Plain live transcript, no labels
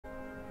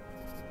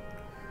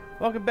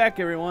Welcome back,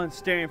 everyone.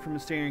 Staring from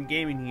Mysterian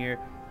Gaming here.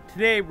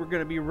 Today we're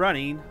going to be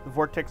running the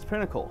Vortex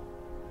Pinnacle.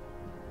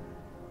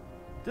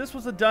 This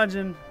was a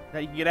dungeon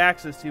that you could get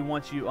access to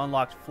once you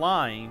unlocked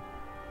flying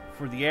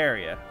for the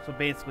area. So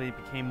basically it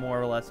became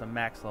more or less a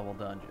max level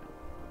dungeon.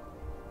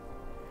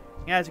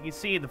 And as you can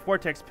see, the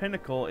Vortex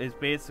Pinnacle is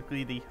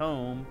basically the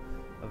home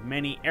of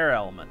many air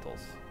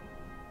elementals.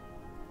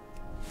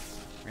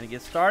 We're going to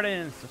get started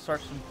and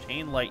start some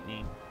chain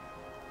lightning.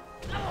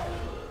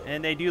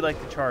 And they do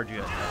like to charge you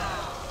at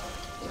times.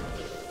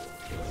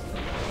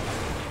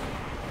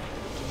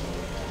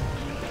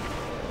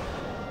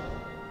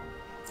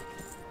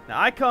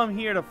 Now I come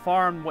here to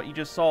farm what you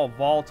just saw,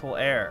 volatile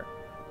air.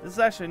 This is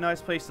actually a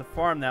nice place to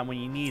farm that when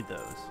you need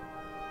those.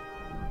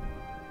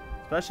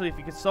 Especially if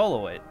you can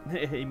solo it.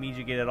 It means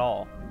you get it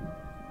all.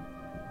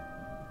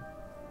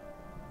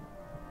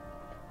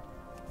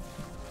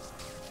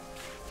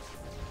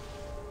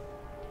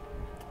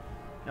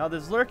 Now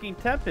this lurking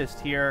tempest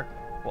here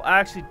will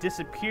actually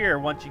disappear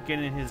once you get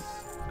in his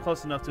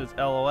close enough to his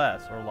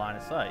LOS, or line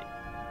of sight.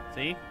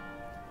 See?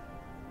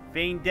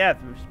 Feigned death,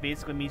 which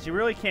basically means you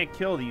really can't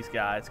kill these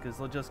guys because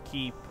they'll just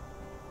keep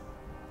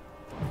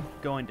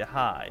going to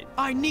hide.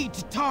 I need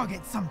to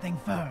target something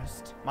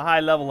first. My high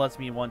level lets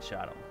me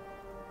one-shot them.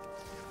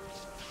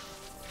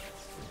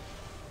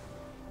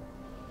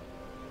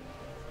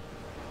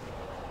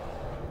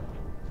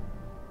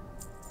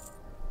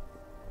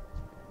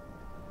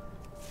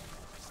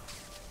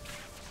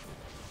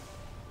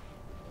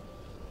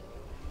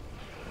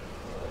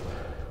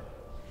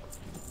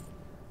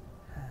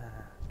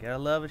 Gotta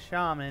love a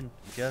shaman,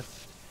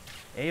 just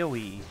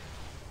AoE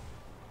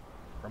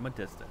from a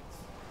distance.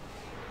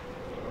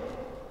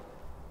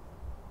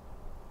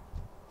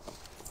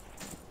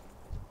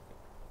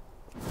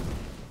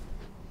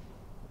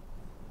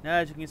 Now,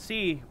 as you can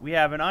see, we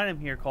have an item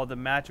here called the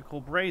Magical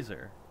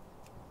Brazier.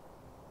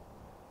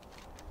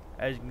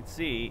 As you can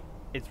see,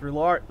 it's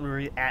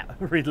related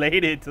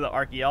to the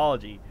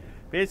archaeology.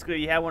 Basically,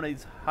 you have one of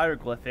these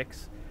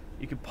hieroglyphics.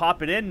 You can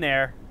pop it in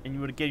there, and you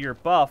would get your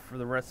buff for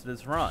the rest of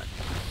this run.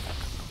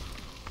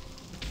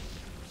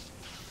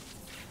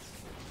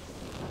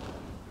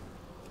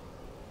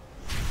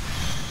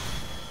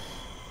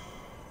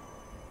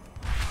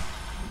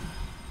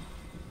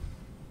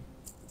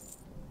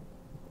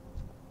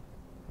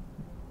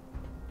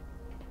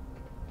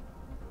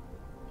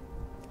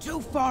 Too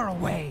far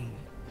away.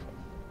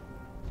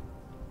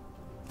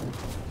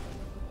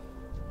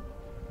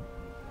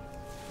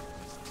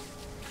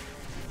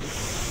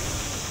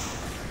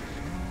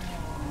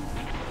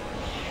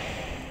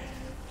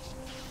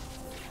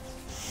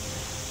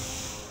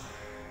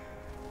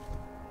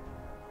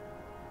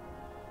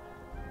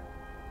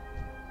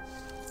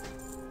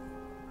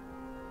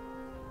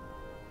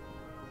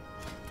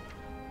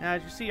 Now,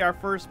 as you see, our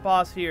first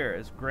boss here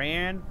is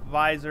Grand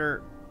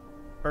Visor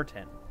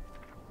Urton.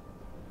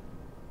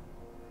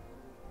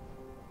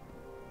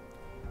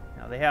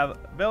 Now, they have an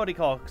ability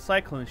called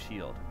Cyclone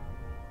Shield.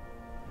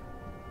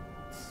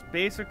 It's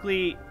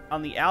basically,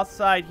 on the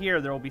outside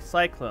here, there will be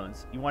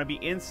cyclones. You want to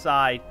be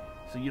inside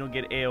so you don't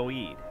get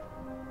AoE'd.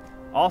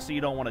 Also,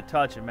 you don't want to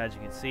touch them, as you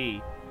can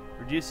see.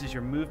 Reduces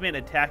your movement,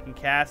 attack, and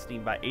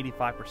casting by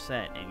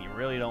 85%, and you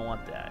really don't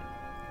want that.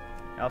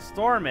 Now,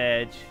 Storm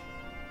Edge...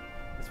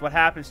 it's what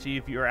happens to you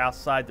if you're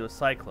outside those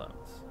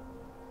cyclones.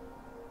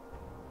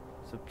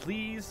 So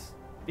please,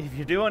 if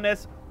you're doing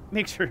this,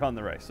 make sure you're on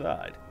the right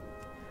side.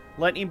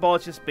 Lightning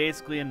Bolt is just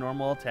basically a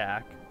normal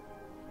attack.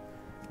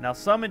 Now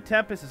Summon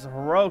Tempest is a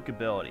heroic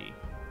ability.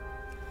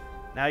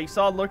 Now you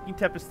saw Lurking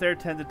Tempest there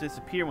tend to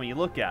disappear when you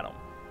look at them.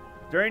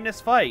 During this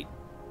fight,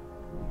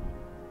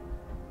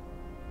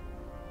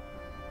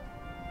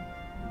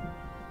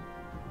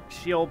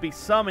 she'll be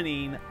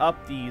summoning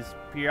up these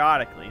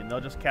periodically, and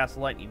they'll just cast a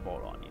Lightning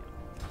Bolt on you.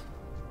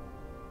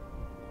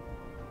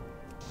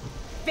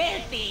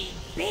 Filthy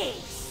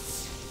beasts!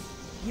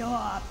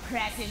 Your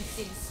presence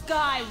in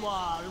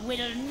Skywall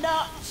will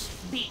not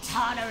be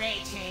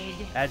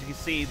tolerated. As you can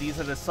see, these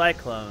are the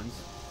cyclones.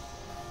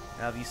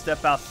 Now, if you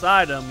step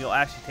outside them, you'll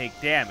actually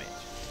take damage.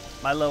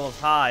 My level's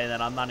high, and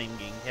then I'm not even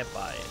getting hit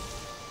by it.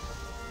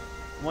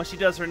 Once she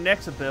does her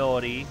next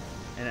ability,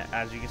 and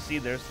as you can see,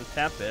 there's the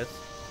Tempest.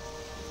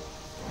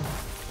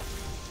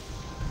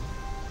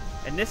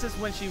 And this is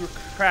when she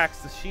cracks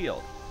the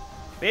shield.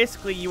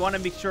 Basically, you want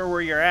to make sure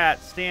where you're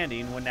at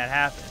standing when that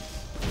happens.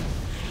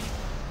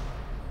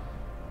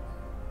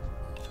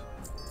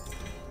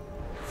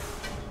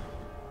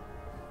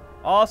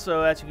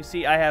 Also, as you can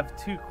see, I have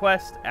two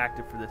quests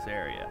active for this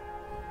area.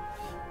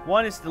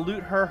 One is to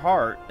loot her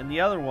heart, and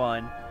the other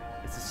one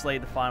is to slay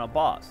the final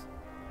boss.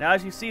 Now,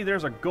 as you see,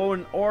 there's a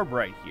golden orb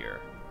right here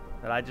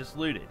that I just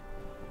looted.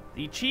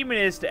 The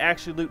achievement is to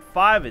actually loot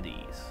 5 of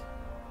these.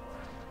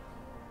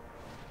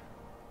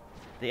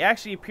 They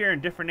actually appear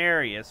in different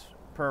areas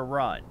per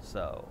run,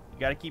 so you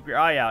got to keep your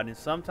eye out, and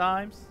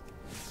sometimes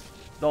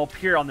they'll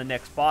appear on the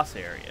next boss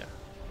area.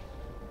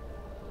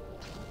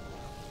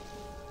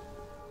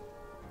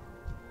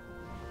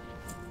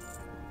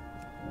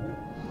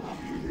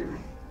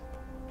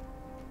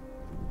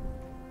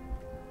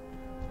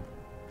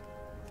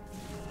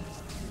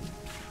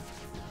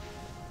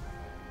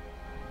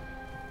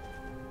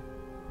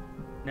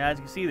 Now, as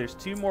you can see, there's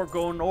 2 more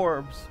golden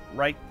orbs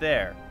right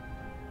there.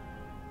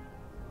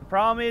 The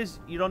problem is,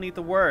 you don't need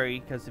to worry,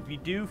 because if you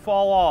do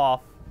fall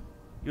off,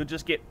 you'll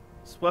just get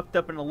swept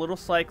up in a little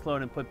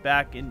cyclone and put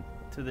back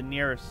into the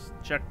nearest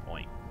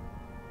checkpoint.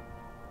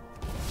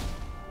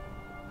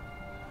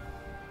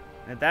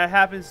 And if that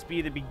happens to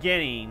be the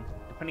beginning,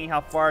 depending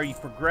how far you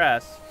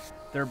progress,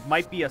 there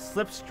might be a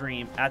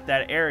slipstream at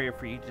that area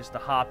for you just to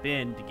hop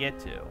in to get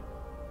to.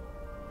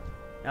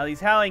 Now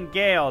these howling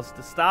gales,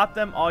 to stop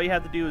them, all you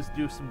have to do is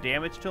do some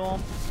damage to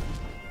them,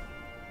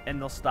 and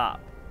they'll stop.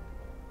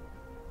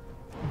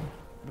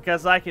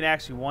 Because I can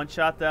actually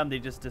one-shot them, they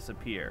just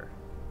disappear.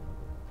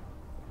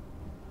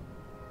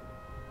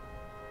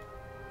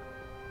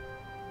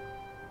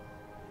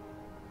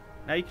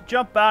 Now you can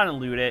jump out and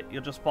loot it,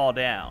 you'll just fall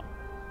down.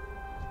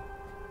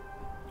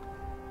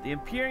 The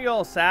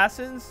Imperial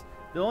Assassins,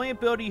 the only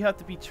ability you have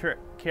to be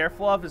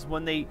careful of is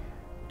when they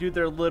do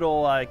their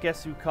little, I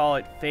guess you call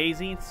it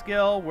phasing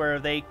skill, where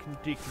they can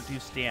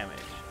reduce damage.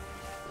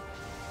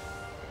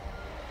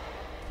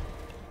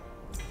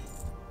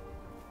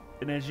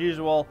 And as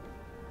usual,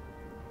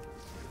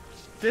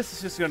 this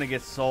is just going to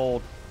get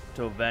sold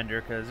to a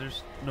vendor because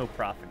there's no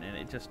profit in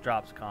it. It just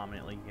drops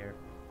constantly here.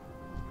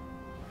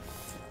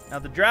 Now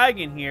the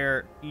dragon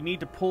here, you need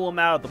to pull him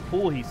out of the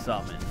pool he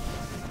summoned.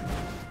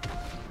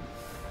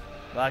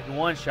 But I can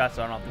one-shot,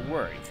 so I don't have to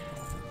worry.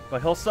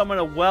 But he'll summon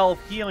a well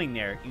of healing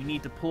there. You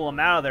need to pull him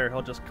out of there.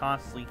 He'll just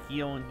constantly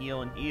heal and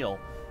heal and heal.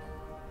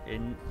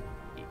 And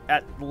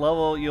at the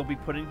level you'll be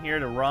put in here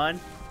to run,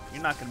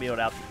 you're not going to be able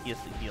to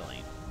outgear the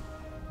healing.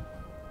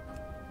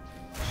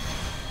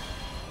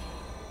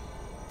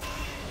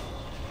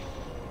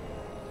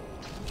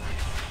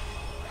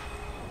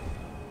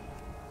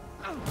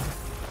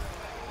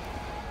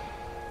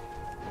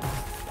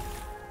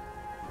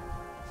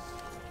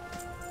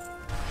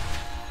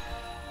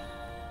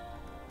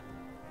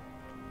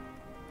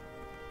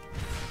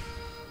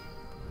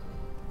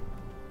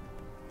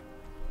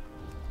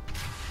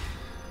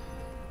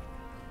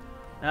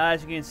 Now,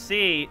 as you can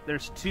see,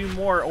 there's 2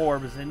 more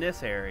orbs in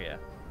this area.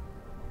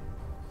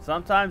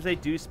 Sometimes they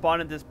do spawn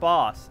at this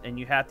boss, and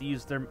you have to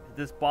use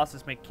this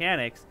boss's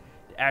mechanics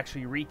to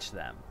actually reach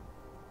them.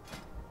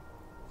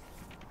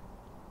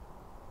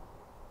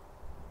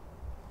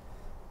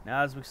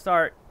 Now, as we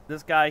start,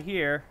 this guy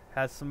here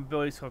has some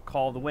abilities called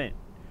Call the Wind.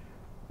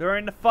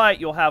 During the fight,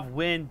 you'll have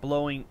wind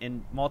blowing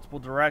in multiple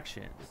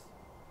directions.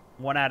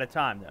 One at a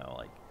time,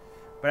 though.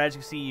 But as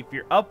you can see, if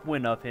you're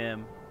upwind of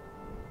him,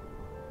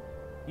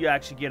 you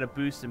actually get a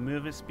boost in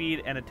movement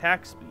speed and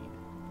attack speed.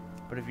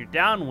 But if you're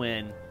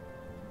downwind,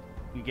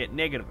 you get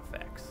negative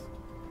effects.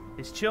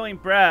 His chilling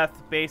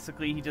breath,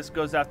 basically, he just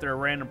goes after a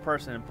random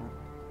person,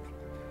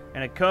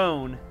 and a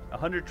cone, a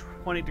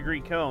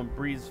 120-degree cone,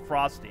 breathes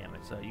frost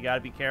damage, so you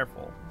gotta be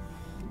careful.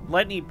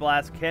 Lightning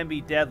blast can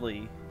be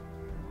deadly.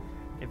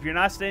 If you're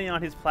not standing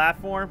on his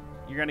platform,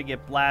 you're gonna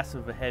get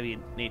blasted with heavy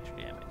nature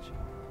damage.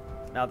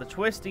 Now, the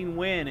twisting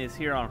wind is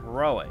here on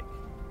heroic.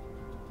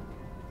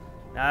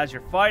 Now, as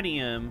you're fighting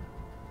him,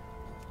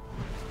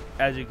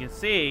 as you can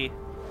see,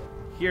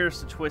 here's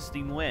the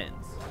twisting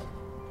winds.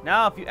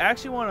 Now, if you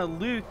actually want to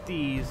loot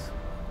these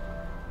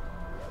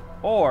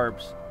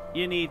orbs,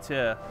 you need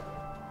to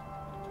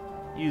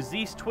use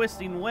these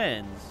twisting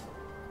winds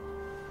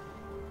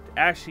to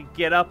actually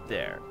get up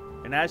there.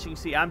 And as you can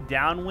see, I'm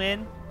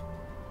downwind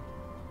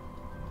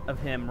of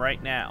him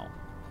right now.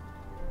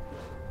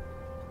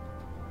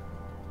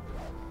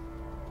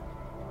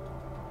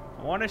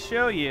 I want to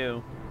show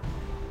you,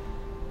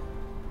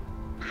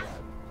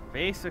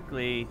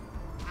 basically,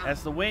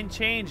 as the wind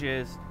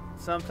changes,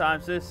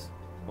 sometimes this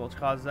will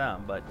cause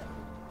them, but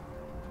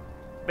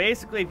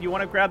basically, if you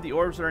want to grab the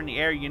orbs that are in the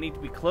air, you need to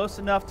be close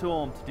enough to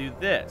them to do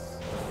this,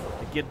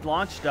 to get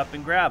launched up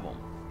and grab them.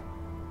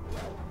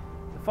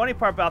 The funny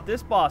part about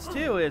this boss,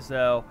 too, is,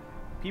 though,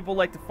 people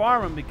like to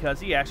farm him because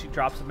he actually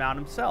drops them out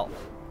himself.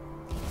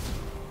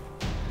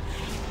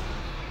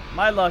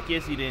 My luck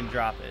is he didn't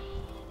drop it,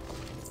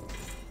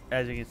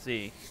 as you can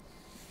see.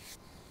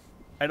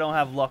 I don't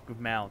have luck with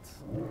mounts,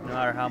 no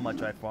matter how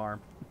much I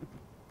farm.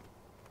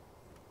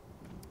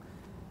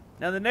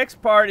 Now the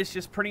next part is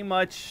just pretty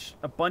much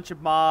a bunch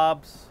of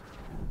mobs.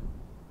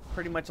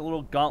 Pretty much a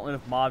little gauntlet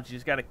of mobs. You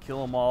just gotta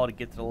kill them all to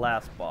get to the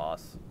last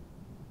boss.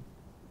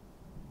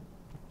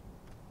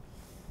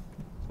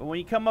 But when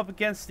you come up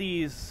against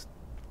these...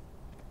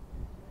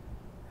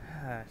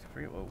 I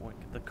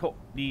forget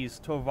these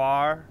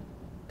Tovar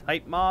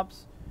type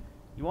mobs,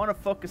 you want to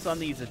focus on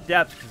these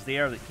adepts because they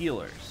are the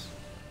healers.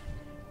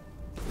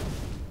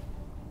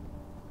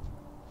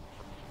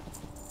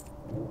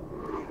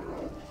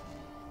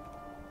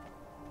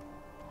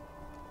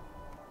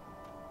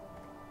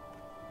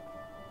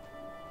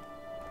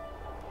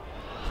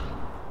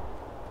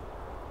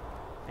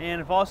 And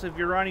if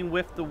you're running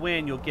with the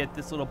wind, you'll get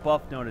this little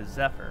buff known as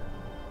Zephyr.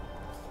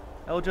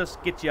 It'll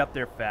just get you up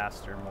there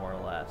faster, more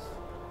or less.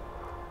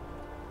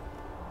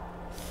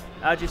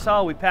 As you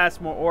saw, we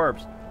passed more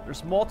orbs.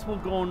 There's multiple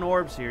golden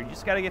orbs here. You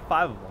just gotta get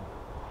 5 of them.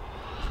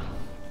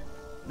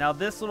 Now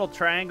this little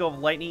triangle of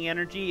lightning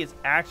energy is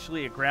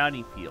actually a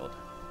grounding field.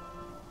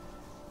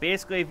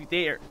 Basically,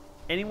 if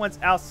anyone's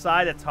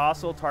outside that's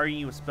hostile targeting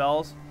you with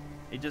spells,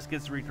 it just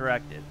gets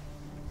redirected.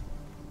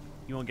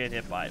 You won't get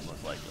hit by it,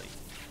 most likely.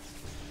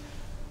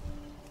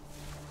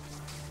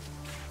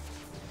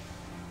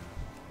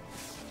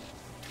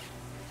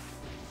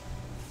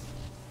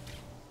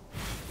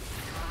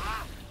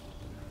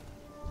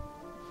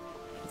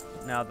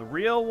 Now, the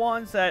real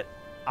ones that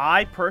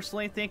I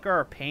personally think are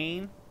a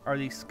pain are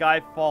these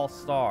Skyfall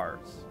stars.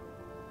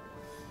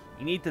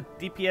 You need to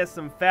DPS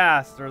them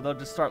fast or they'll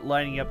just start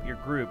lining up your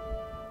group.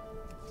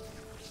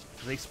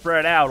 They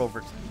spread out over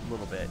a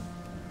little bit.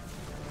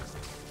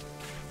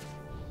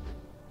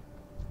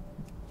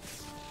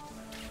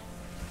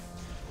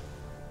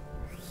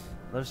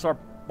 They'll start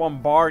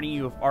bombarding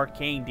you with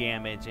arcane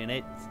damage, and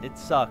it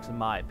sucks in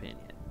my opinion.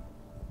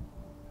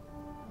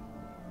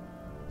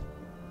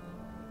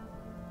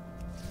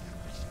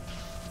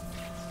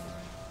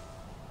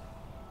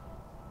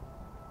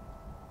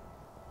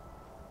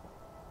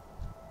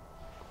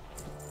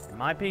 In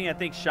my opinion, I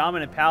think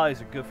Shaman and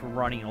Paladins are good for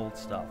running old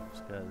stuff,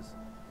 because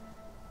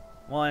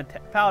one,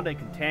 Paladin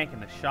can tank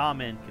and the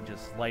Shaman can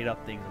just light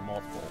up things in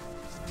multiple.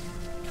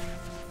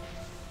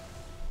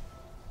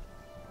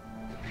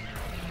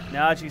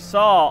 Now, as you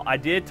saw, I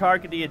did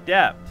target the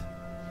Adept.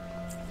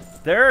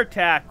 Their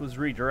attack was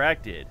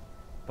redirected,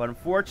 but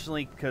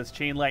unfortunately, because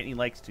Chain Lightning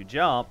likes to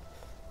jump,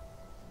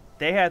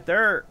 they had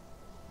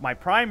my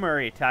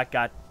primary attack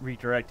got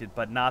redirected,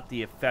 but not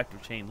the effect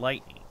of Chain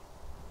Lightning.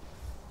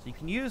 So you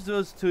can use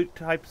those two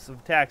types of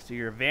attacks to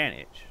your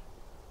advantage.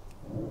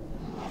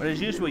 But as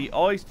usual, you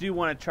always do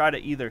want to try to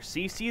either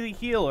CC the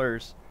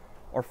healers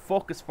or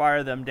focus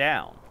fire them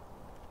down.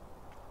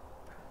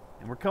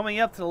 And we're coming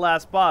up to the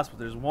last boss, but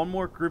there's one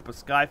more group of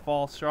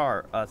Skyfall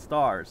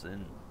stars.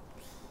 And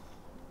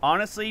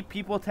honestly,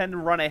 people tend to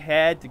run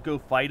ahead to go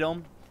fight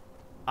them.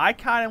 I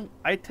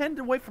tend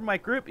to wait for my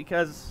group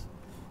because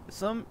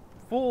some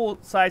fool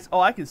decides, oh,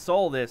 I can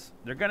soul this.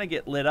 They're going to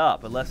get lit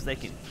up unless they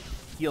can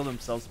heal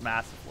themselves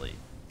massively.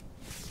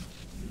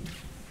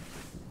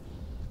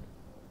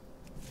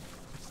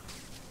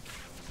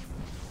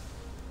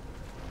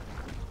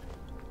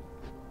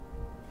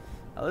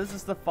 Now, this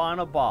is the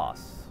final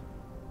boss.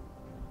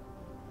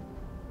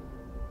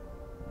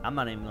 I'm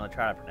not even going to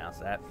try to pronounce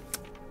that.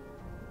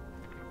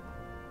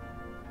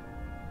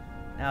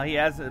 Now, he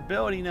has an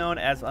ability known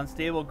as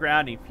Unstable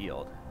Grounding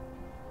Field.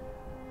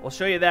 We'll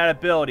show you that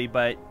ability,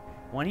 but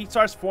when he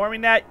starts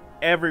forming that,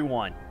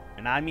 everyone,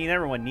 and I mean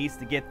everyone, needs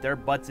to get their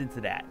butts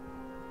into that.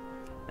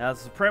 Now, the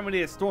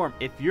Supremacy of Storm,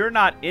 if you're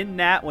not in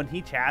that when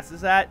he chases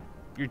that,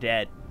 you're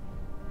dead.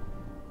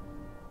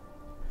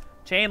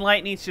 Chain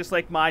Lightning's just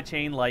like my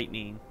Chain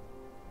Lightning,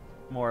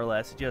 more or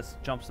less. It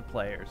just jumps the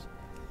players.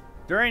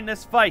 During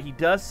this fight, he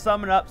does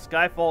summon up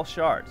Skyfall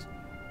shards.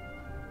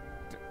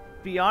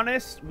 To be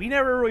honest, we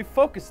never really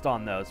focused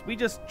on those. We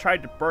just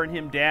tried to burn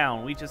him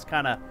down. We just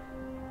kind of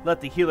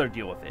let the healer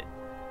deal with it.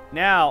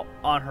 Now,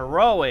 on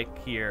Heroic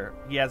here,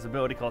 he has an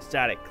ability called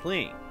Static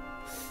Cling.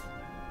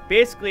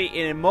 Basically,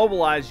 it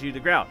immobilizes you to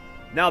the ground.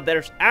 Now,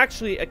 there's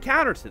actually a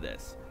counter to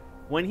this.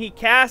 When he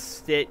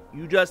casts it,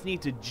 you just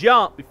need to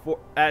jump before,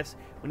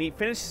 when he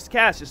finishes his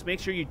cast, just make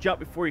sure you jump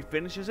before he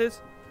finishes it,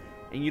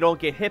 and you don't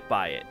get hit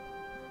by it.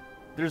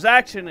 There's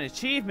actually an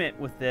achievement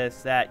with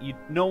this that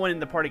no one in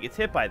the party gets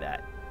hit by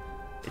that.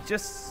 It's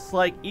just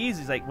like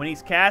easy. It's like when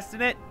he's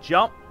casting it,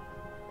 jump.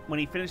 When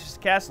he finishes his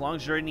cast, as long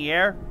as you're in the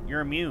air,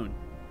 you're immune.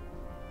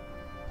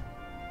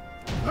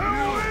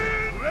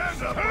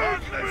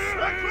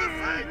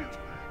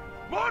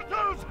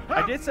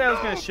 I did say I was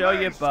going to show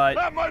you, but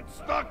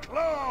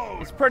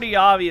it's pretty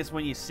obvious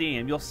when you see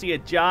him. You'll see a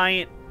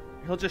giant,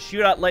 he'll just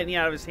shoot out lightning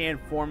out of his hand,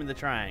 forming the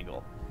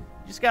triangle.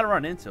 You just got to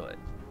run into it.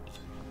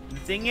 And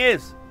the thing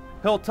is,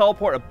 he'll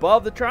teleport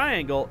above the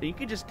triangle, and you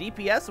can just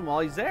DPS him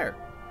while he's there.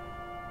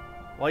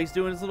 While he's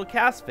doing his little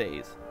cast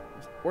phase.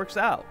 It works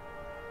out.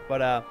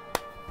 But,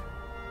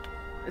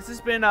 this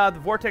has been the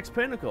Vortex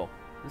Pinnacle.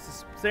 This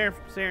is Saren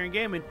from Saren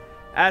Gaming,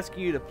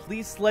 asking you to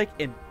please like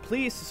and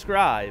please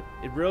subscribe.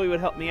 It really would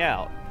help me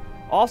out.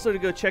 Also, to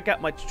go check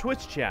out my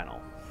Twitch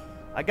channel.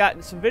 I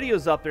got some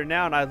videos up there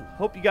now, and I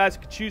hope you guys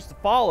could choose to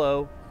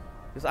follow,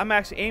 because I'm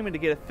actually aiming to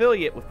get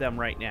affiliate with them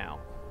right now.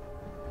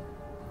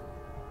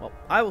 Well,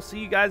 I will see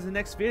you guys in the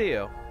next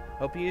video.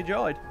 Hope you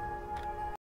enjoyed.